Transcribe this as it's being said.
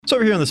So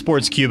over here on the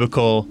Sports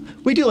Cubicle,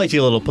 we do like to get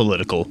a little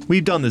political.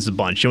 We've done this a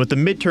bunch, and with the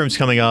midterms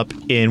coming up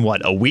in,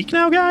 a week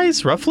now,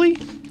 guys, roughly?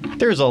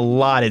 There's a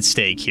lot at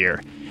stake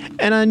here.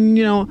 And,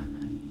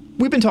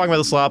 we've been talking about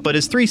this a lot, but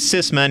as three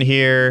cis men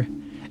here,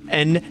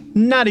 and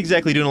not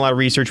exactly doing a lot of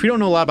research, we don't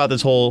know a lot about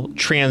this whole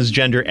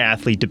transgender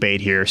athlete debate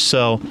here.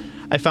 So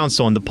I found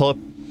someone,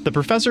 the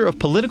professor of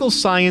political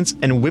science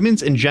and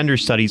women's and gender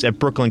studies at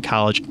Brooklyn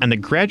College and the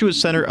graduate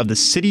center of the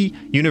City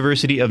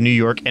University of New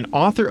York and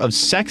author of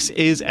Sex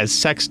Is As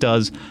Sex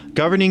Does,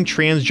 Governing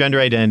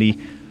Transgender Identity.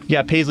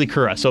 Yeah, Paisley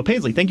Currah. So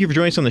Paisley, thank you for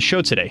joining us on the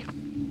show today.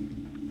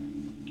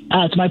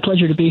 It's my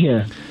pleasure to be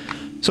here.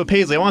 So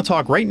Paisley, I want to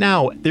talk right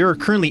now. There are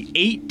currently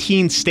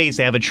 18 states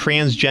that have a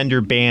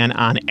transgender ban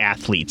on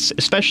athletes,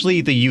 especially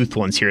the youth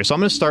ones here. So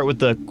I'm going to start with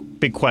the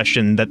big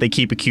question that they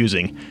keep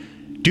accusing.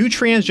 Do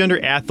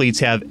transgender athletes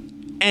have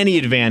any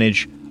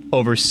advantage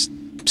over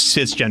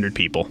cisgendered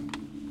people?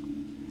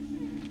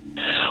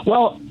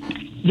 Well,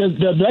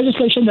 the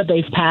legislation that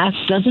they've passed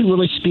doesn't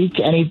really speak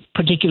to any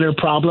particular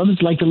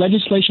problems. Like the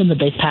legislation that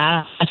they've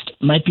passed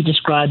might be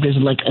described as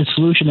like a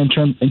solution in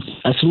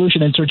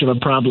search of a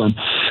problem,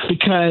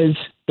 because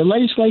the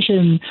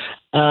legislation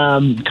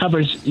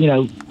covers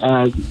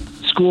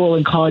school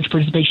and college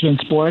participation in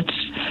sports.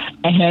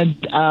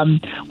 And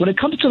when it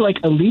comes to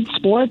like elite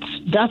sports,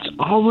 that's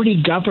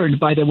already governed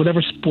by the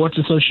whatever sports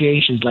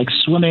associations like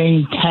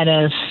swimming,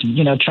 tennis,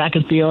 track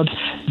and field.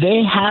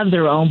 They have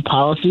their own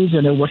policies,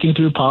 and they're working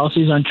through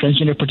policies on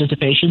transgender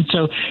participation.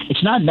 So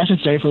it's not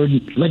necessary for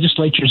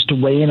legislatures to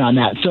weigh in on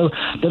that. So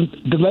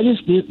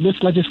this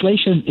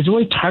legislation is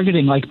really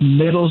targeting like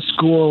middle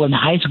school and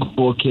high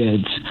school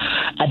kids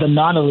at the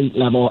non-elite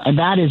level, and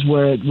that is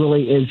where it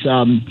really is.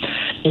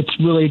 It's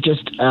really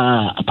just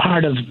a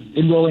part of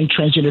enrolling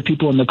transgender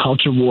people in the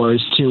culture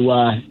wars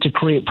to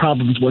create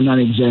problems where none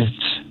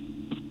exists.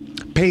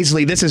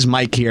 Paisley, this is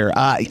Mike here.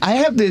 I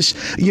have this,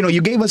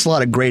 you gave us a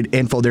lot of great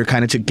info there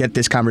kind of to get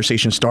this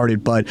conversation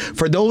started. But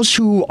for those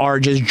who are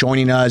just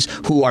joining us,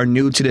 who are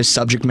new to this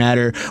subject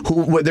matter,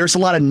 there's a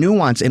lot of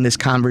nuance in this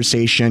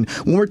conversation.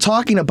 When we're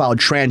talking about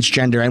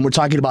transgender and we're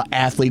talking about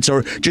athletes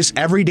or just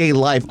everyday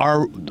life,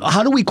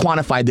 how do we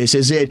quantify this?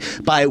 Is it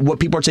by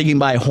what people are taking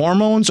by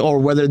hormones, or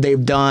whether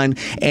they've done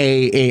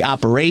a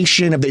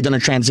operation, have they done a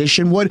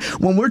transition? When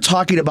we're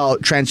talking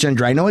about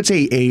transgender, I know it's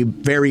a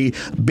very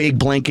big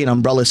blanket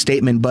umbrella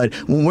statement, but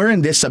when we're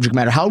in this subject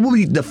matter, how will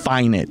we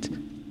define it?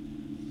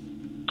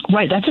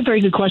 Right, that's a very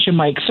good question,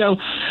 Mike. So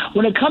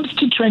when it comes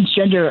to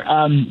transgender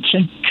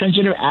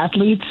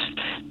athletes,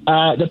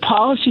 the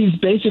policies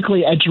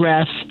basically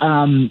address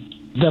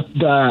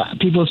the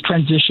people's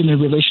transition in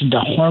relation to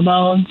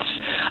hormones.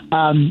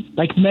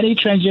 Like many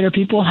transgender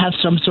people have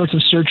some sorts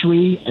of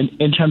surgery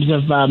in terms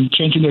of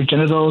changing their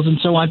genitals and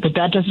so on, but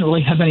that doesn't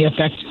really have any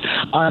effect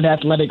on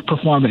athletic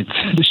performance,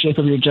 the shape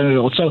of your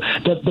genitals. So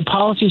the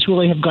policies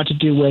really have got to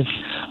do with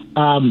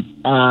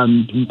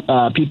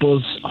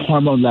people's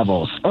hormone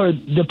levels, or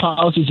the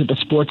policies that the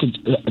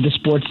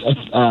sports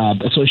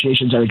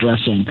associations are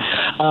addressing.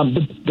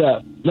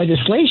 The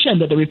legislation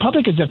that the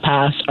Republicans have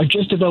passed are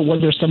just about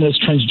whether someone is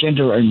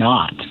transgender or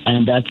not,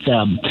 and that's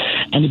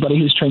anybody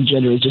who's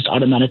transgender is just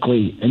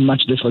automatically, in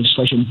much of this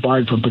legislation,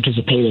 barred from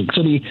participating.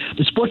 So the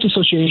sports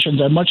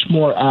associations are much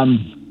more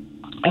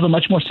have a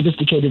much more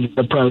sophisticated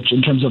approach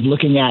in terms of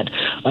looking at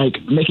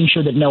like making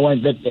sure that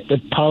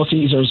that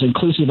policies are as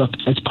inclusive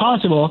as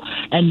possible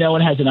and no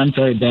one has an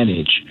unfair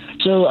advantage.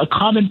 So a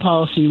common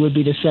policy would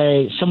be to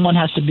say someone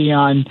has to be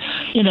on,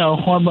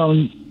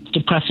 hormone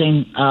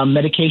suppressing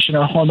medication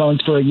or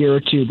hormones for a year or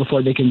two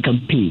before they can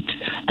compete.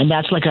 And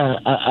that's like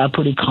a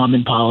pretty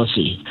common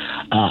policy.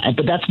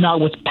 But that's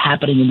not what's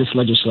happening in this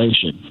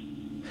legislation.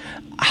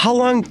 How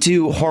long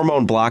do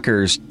hormone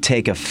blockers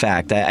take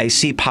effect? I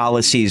see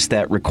policies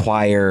that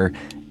require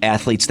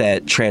athletes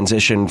that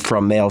transition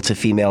from male to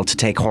female to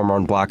take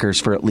hormone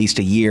blockers for at least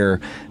a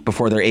year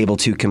before they're able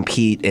to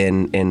compete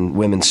in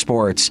women's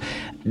sports.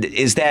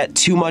 Is that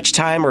too much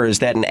time, or is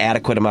that an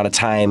adequate amount of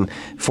time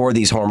for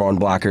these hormone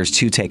blockers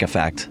to take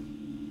effect?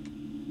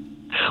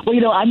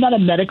 Well, I'm not a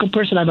medical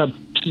person. I'm a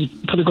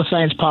political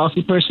science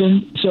policy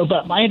person.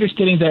 But my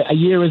understanding that a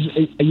year is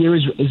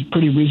a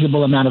pretty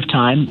reasonable amount of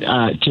time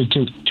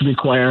to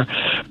require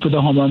for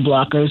the hormone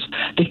blockers.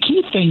 The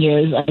key thing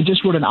is, I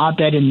just wrote an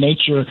op-ed in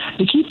Nature.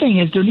 The key thing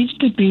is there needs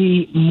to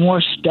be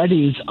more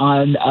studies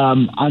on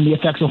the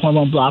effects of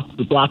hormone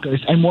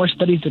blockers, and more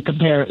studies to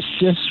compare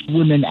cis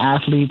women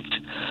athletes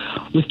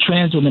with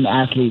trans women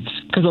athletes,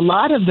 because a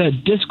lot of the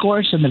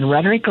discourse and the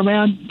rhetoric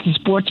around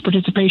sports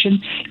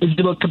participation is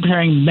about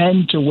comparing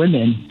men to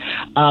women,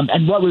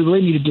 and what we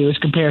really need to do is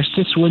compare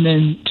cis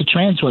women to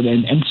trans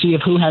women and see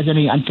who has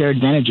any unfair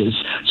advantages.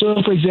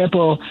 So, for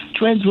example,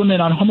 trans women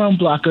on hormone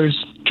blockers,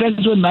 trans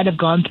women might have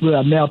gone through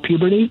a male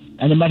puberty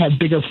and they might have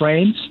bigger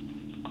frames,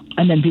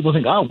 and then people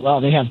think, oh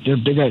well, they're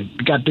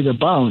got bigger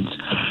bones.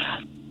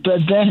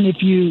 But then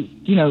if you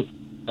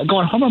go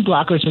on hormone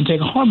blockers and take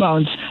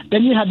hormones,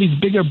 then you have these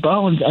bigger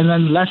bones and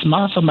then less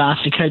muscle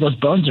mass to carry those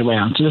bones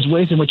around. So there's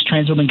ways in which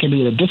trans women can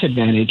be at a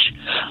disadvantage.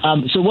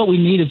 So what we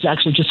need is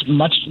actually just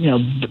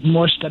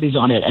more studies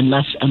on it and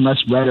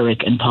less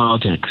rhetoric in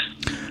politics.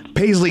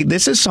 Paisley,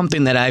 this is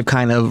something that I've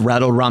kind of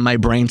rattled around my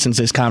brain since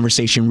this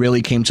conversation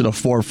really came to the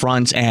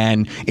forefront,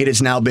 and it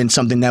has now been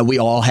something that we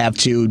all have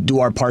to do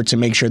our part to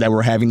make sure that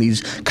we're having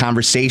these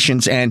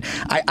conversations. And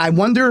I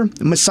wonder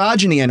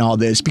misogyny in all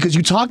this, because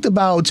you talked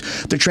about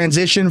the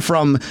transition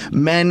from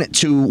men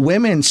to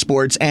women's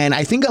sports, and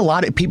I think a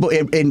lot of people,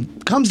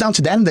 it comes down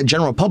to that in the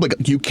general public.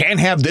 You can't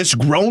have this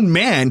grown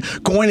man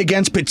going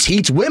against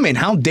petite women.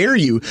 How dare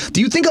you?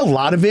 Do you think a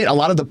lot of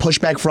the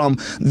pushback from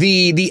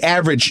the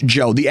average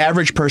Joe, the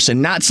average person,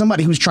 not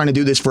somebody who's trying to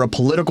do this for a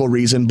political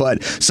reason,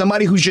 but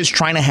somebody who's just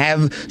trying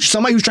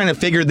to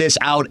figure this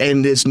out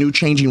in this new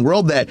changing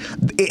world, that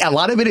a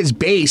lot of it is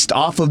based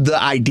off of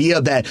the idea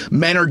that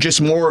men are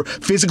just more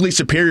physically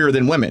superior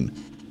than women?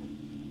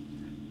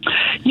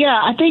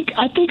 Yeah, I think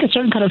a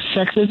certain kind of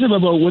sexism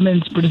about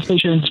women's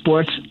participation in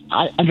sports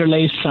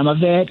underlays some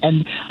of it,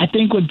 and I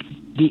think when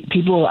the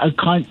people are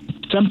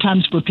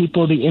sometimes for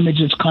people the image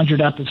is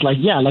conjured up, it's like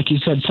you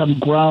said, some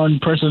grown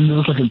person who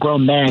looks like a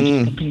grown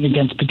man competing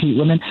against petite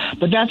women,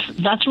 but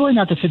that's really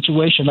not the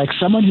situation. Like,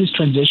 someone who's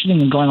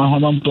transitioning and going on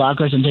hormone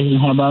blockers and taking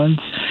hormones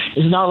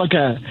is not like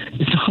a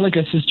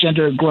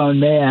cisgender grown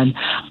man.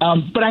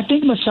 But I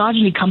think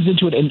misogyny comes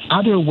into it in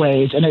other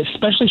ways, and it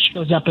especially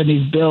shows up in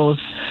these bills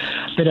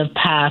that have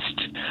passed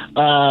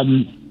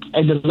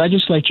in the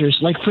legislatures.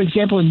 Like, for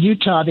example, in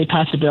Utah, they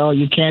passed a bill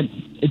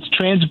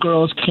trans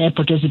girls can't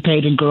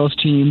participate in girls'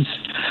 teams.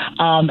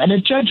 And a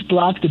judge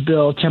blocked the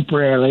bill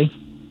temporarily.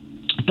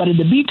 But in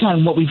the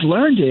meantime, what we've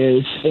learned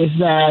is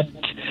that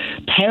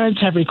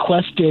parents have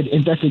requested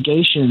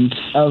investigations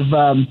of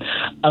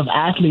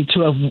athletes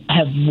who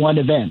have won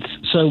events.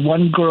 So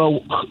one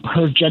girl,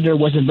 her gender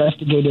was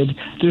investigated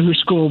through her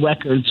school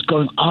records,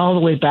 going all the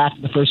way back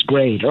to the first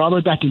grade or all the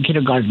way back to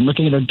kindergarten,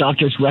 looking at her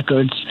doctor's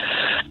records.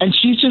 And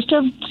she's just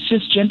a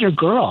cisgender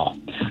girl.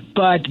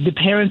 But the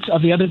parents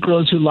of the other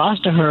girls who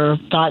lost to her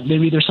thought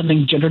maybe there's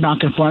something gender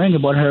nonconforming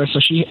about her, so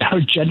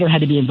her gender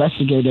had to be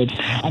investigated.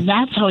 And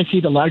that's how I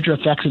see the larger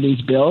effects of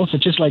these bills.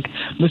 It's just like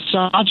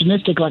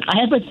misogynistic. Like, I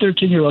have a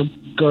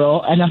 13-year-old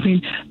girl, and I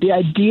mean, the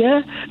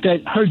idea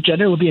that her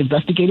gender would be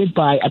investigated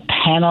by a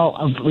panel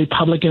of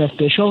Republican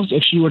officials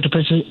if she were to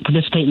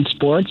participate in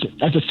sports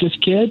as a cis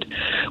kid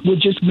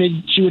would just make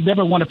she would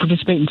never want to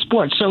participate in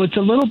sports. So it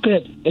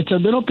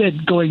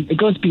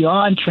goes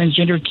beyond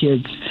transgender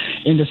kids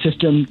in the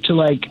system to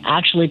like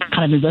actually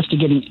kind of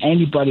investigating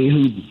anybody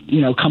who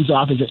comes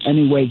off as in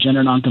any way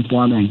gender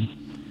nonconforming.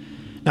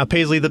 Now,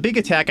 Paisley, the big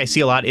attack I see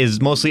a lot is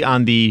mostly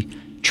on the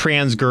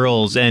trans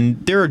girls,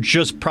 and there are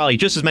probably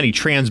just as many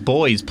trans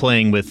boys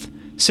playing with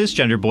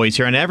cisgender boys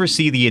here. I never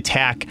see the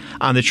attack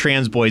on the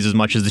trans boys as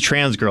much as the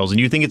trans girls. And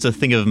you think it's a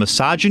thing of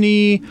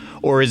misogyny,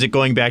 or is it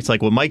going back to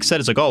like what Mike said?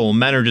 It's like, oh, well,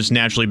 men are just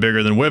naturally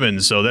bigger than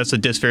women, so that's a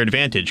disfair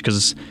advantage,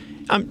 because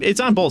it's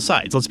on both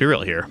sides. Let's be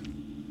real here.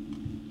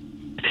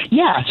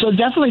 Yeah, so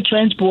definitely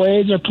trans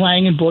boys are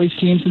playing in boys'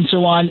 teams and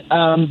so on,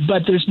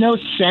 but there's no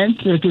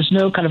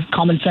kind of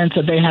common sense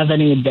that they have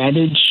any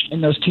advantage in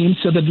those teams.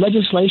 So the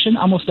legislation,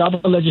 almost all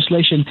the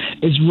legislation,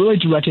 is really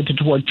directed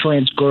toward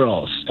trans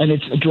girls, and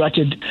it's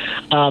directed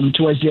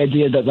towards the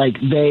idea that like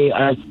they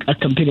are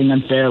competing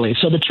unfairly.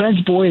 So the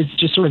trans boys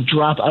just sort of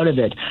drop out of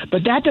it.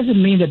 But that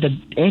doesn't mean that the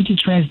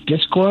anti-trans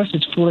discourse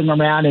that's fooling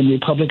around in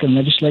Republican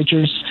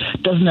legislatures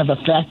doesn't have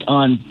effect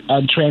on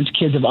trans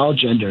kids of all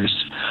genders.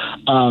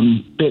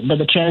 But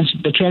the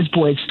trans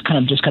boys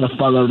kind of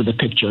fall out of the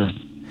picture.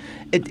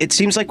 It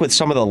seems like with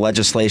some of the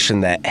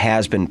legislation that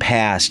has been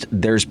passed,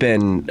 there's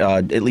been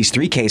at least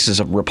 3 cases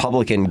of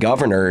Republican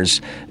governors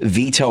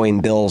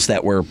vetoing bills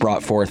that were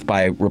brought forth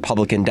by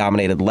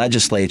Republican-dominated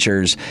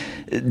legislatures.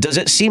 Does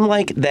it seem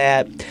like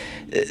that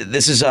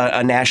this is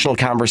a national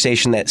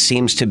conversation that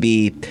seems to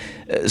be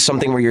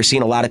something where you're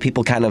seeing a lot of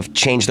people kind of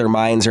change their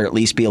minds, or at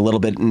least be a little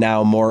bit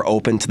now more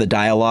open to the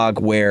dialogue,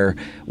 where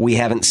we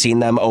haven't seen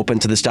them open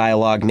to this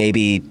dialogue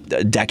maybe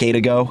a decade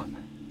ago?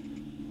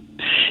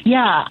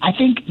 Yeah, I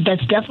think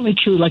that's definitely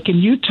true. Like in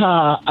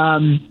Utah,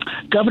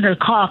 Governor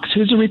Cox,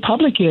 who's a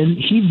Republican,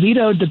 he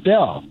vetoed the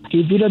bill.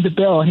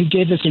 And he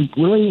gave this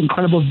really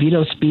incredible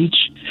veto speech.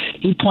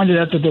 He pointed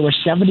out that there were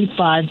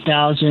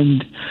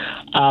 75,000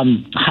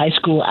 high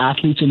school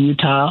athletes in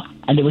Utah,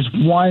 and there was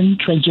one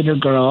transgender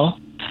girl,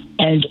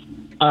 and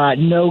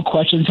no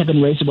questions have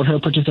been raised about her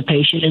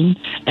participation.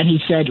 And he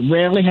said,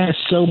 rarely has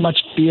so much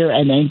fear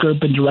and anger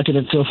been directed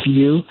at so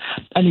few.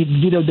 And he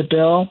vetoed the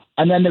bill.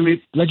 And then the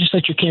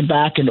legislature came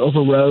back and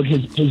overrode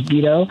his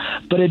veto.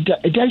 But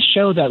it does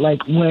show that,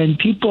 like, when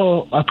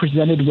people are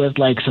presented with,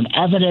 like, some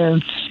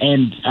evidence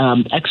and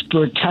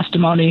expert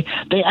testimony,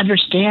 they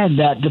understand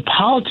that the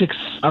politics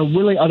are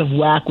really out of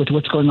whack with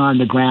what's going on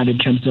the ground in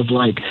terms of,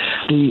 like,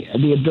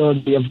 the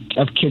ability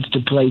of kids to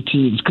play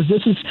teams. Because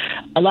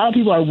a lot of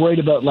people are worried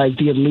about, like,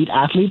 the elite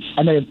athletes,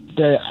 and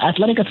the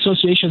athletic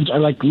associations are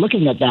like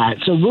looking at that.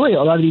 So really,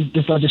 a lot of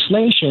this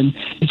legislation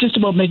is just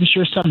about making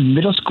sure some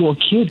middle school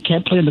kid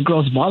can't play in the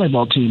girls'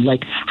 volleyball team.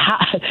 Like,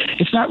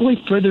 it's not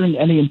really furthering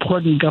any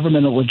important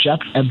governmental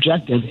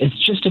objective. It's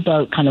just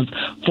about kind of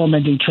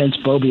fomenting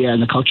transphobia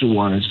and the culture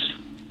wars.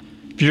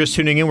 If you're just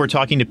tuning in, we're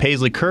talking to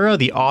Paisley Kura,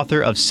 the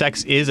author of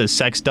Sex Is as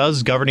Sex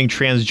Does, Governing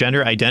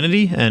Transgender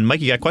Identity. And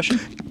Mike, you got a question?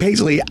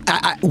 Paisley,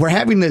 we're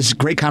having this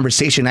great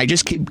conversation. I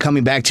just keep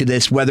coming back to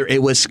this, whether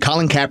it was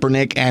Colin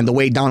Kaepernick and the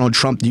way Donald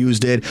Trump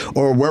used it,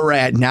 or where we're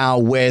at now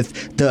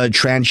with the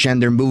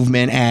transgender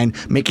movement and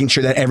making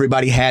sure that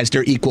everybody has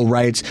their equal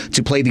rights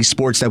to play these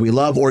sports that we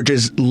love or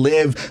just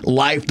live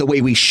life the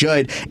way we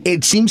should.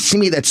 It seems to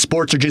me that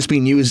sports are just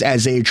being used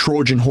as a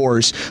Trojan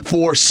horse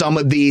for some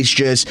of these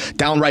just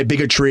downright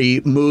bigotry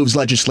moves,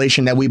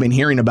 legislation that we've been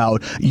hearing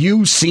about.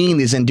 You've seen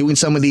this and doing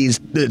some of these,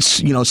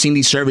 seeing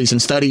these surveys and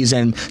studies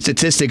and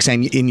statistics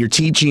and in your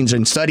teachings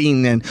and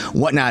studying and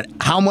whatnot.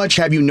 How much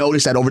have you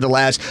noticed that over the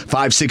last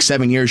 5, 6,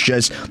 7 years,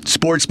 just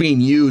sports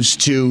being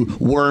used to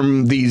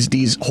worm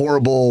these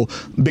horrible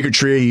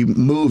bigotry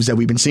moves that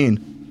we've been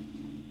seeing?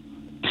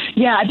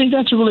 Yeah, I think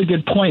that's a really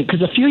good point,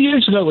 because a few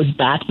years ago it was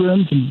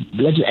bathrooms and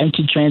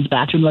anti-trans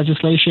bathroom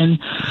legislation,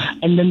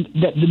 and then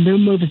the new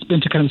move has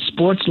been to kind of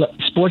sports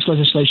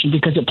legislation,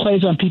 because it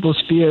plays on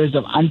people's fears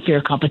of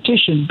unfair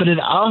competition, but it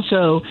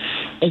also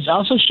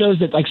shows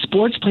that like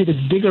sports play this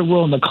bigger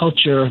role in the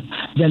culture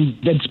than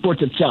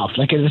sports itself.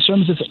 Like it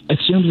assumes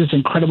this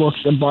incredible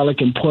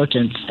symbolic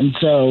importance, and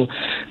so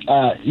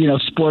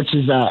sports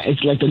is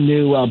it's like the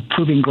new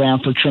proving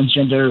ground for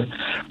transgender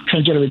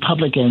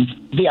Republicans.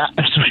 Not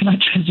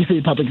transgender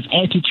Republicans,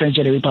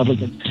 anti-transgender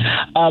Republicans.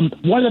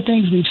 One of the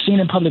things we've seen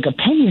in public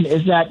opinion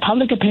is that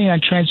public opinion on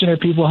transgender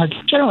people has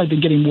generally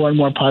been getting more and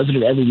more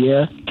positive every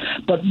year.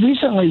 But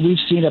recently we've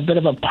seen a bit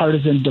of a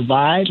partisan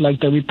divide.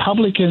 Like the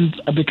Republicans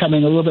are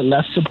becoming a little bit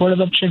less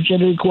supportive of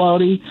transgender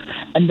equality.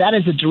 And that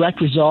is a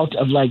direct result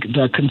of like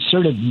the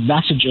concerted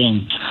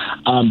messaging,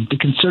 the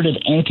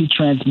concerted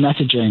anti-trans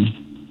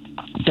messaging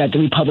that the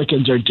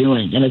Republicans are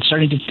doing, and it's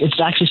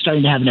actually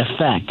starting to have an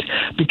effect,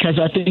 because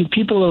I think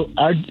people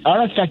are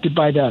affected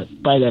by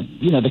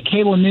the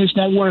cable news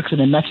networks and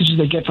the messages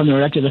they get from their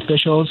elected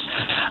officials,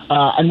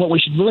 and what we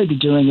should really be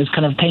doing is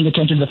kind of paying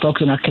attention to the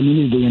folks in our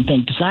community and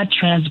think, does that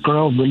trans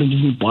girl really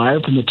need to be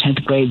barred from the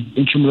 10th grade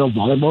intramural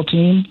volleyball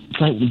team? It's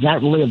like, is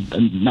that really a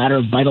matter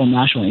of vital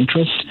national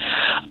interest?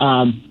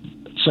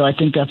 So I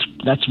think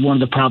that's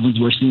one of the problems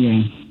we're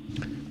seeing.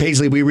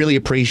 Paisley, we really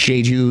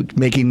appreciate you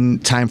making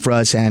time for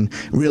us and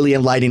really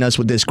enlightening us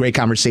with this great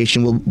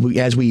conversation.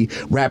 As we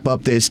wrap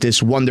up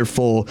this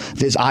wonderful,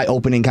 this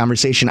eye-opening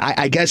conversation,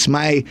 I guess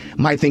my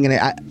thing,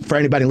 and for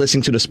anybody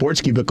listening to the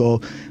Sports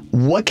Cubicle,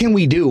 what can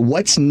we do?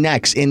 What's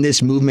next in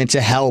this movement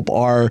to help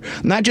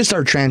not just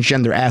our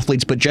transgender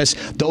athletes, but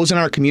just those in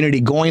our community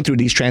going through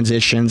these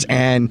transitions?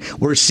 And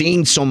we're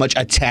seeing so much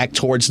attack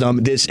towards them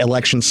this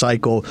election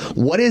cycle.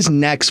 What is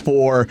next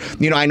for,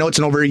 I know it's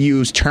an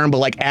overused term, but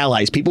like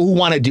allies, people who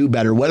want to do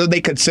better, whether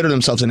they consider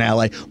themselves an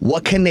ally,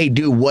 what can they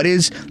do? What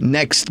is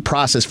next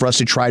process for us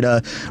to try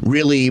to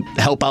really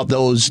help out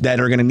those that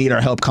are going to need our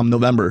help come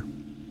November?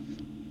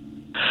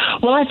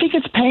 Well, I think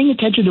it's paying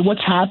attention to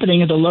what's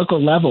happening at the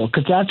local level,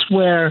 because that's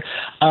where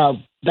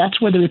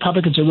the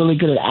Republicans are really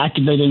good at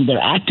activating their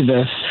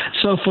activists.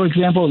 So, for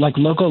example, like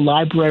local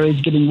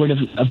libraries getting rid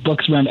of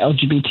books around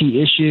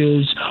LGBT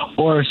issues,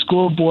 or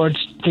school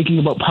boards thinking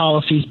about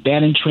policies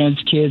banning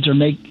trans kids, or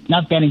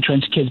not banning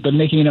trans kids, but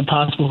making it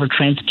impossible for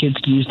trans kids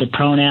to use the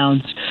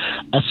pronouns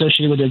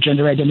associated with their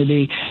gender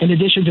identity, in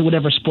addition to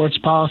whatever sports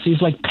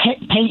policies, like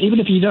even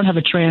if you don't have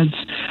a trans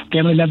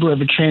family member of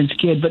a trans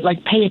kid, but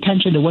like pay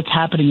attention to what's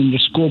happening in your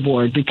school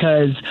board,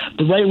 because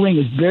the right wing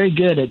is very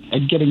good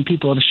at getting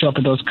people to show up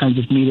at those kinds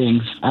of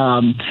meetings,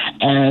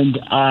 and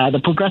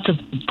the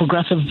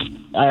progressive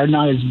are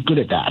not as good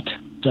at that.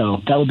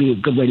 So that would be a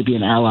good way to be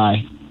an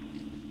ally.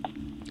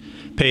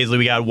 Paisley,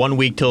 we got 1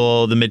 week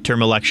till the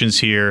midterm elections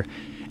here,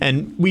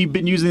 and we've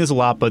been using this a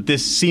lot, but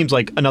this seems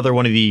like another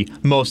one of the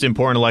most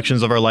important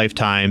elections of our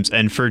lifetimes.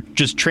 And for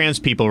just trans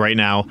people right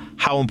now,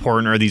 how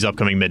important are these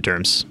upcoming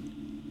midterms?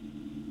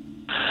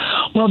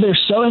 Well, they're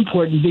so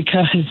important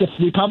because the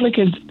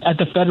Republicans at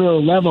the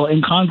federal level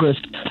in Congress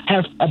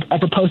are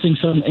proposing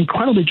some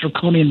incredibly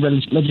draconian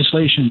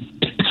legislation.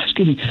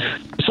 Excuse me.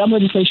 Some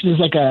legislation is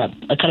like a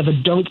kind of a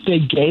don't say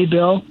gay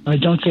bill, or a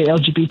don't say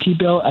LGBT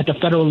bill at the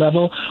federal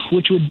level,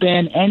 which would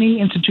ban any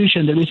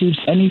institution that receives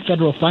any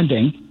federal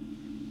funding,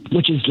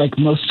 which is like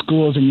most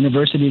schools and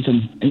universities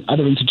and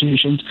other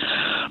institutions,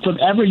 from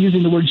ever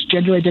using the words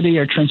gender identity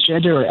or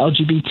transgender or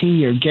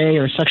LGBT or gay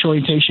or sexual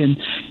orientation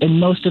in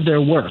most of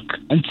their work.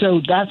 And so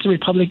that's a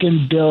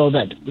Republican bill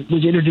that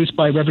was introduced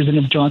by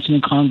Representative Johnson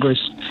in Congress.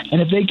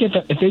 And if they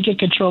get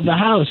control of the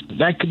House,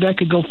 that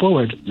could go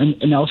forward,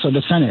 and also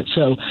the Senate.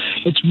 So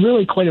it's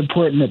really quite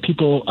important that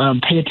people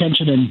pay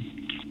attention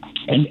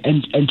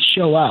and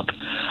show up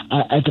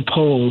at the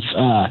polls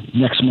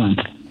next month.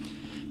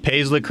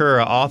 Paisley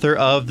Kura, author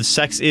of The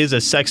Sex Is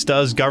as Sex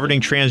Does,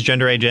 Governing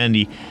Transgender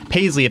Identity.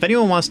 Paisley, if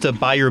anyone wants to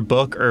buy your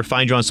book or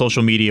find you on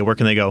social media, where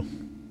can they go?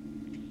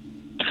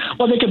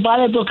 Well, they can buy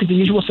that book at the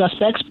usual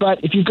suspects, but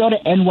if you go to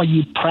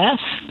NYU Press,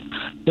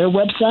 their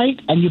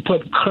website, and you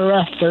put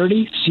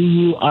Currah30,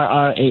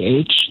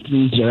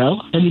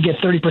 Currah30, then you get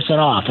 30%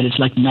 off, and it's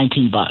like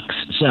 $19.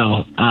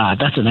 So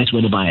that's a nice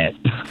way to buy it.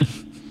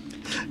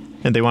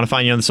 And they want to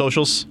find you on the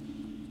socials?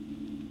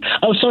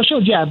 Oh,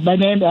 socials, yeah. My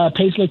name,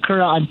 Paisley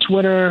Kura on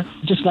Twitter.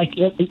 Just like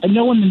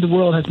no one in the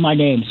world has my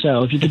name,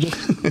 so if you could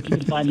just you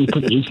can find me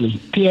pretty easily.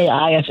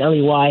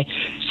 PAISLEY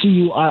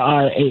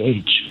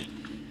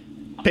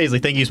CURRAH. Paisley,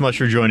 thank you so much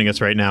for joining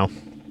us right now.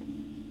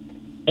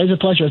 It's a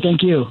pleasure.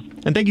 Thank you.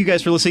 And thank you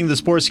guys for listening to the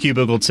Sports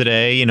Cubicle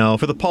today. You know,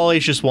 for the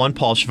Paulacious one,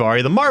 Paul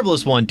Shivari, the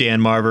marvelous one, Dan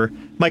Marver,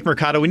 Mike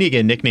Mercado, we need to get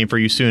a nickname for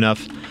you soon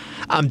enough.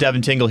 I'm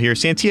Devin Tingle here.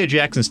 Santia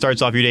Jackson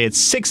starts off your day at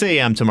 6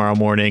 a.m. tomorrow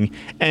morning.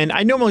 And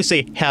I normally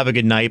say have a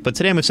good night, but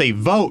today I'm going to say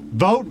vote,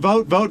 vote,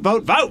 vote, vote,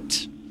 vote,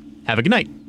 vote. Have a good night.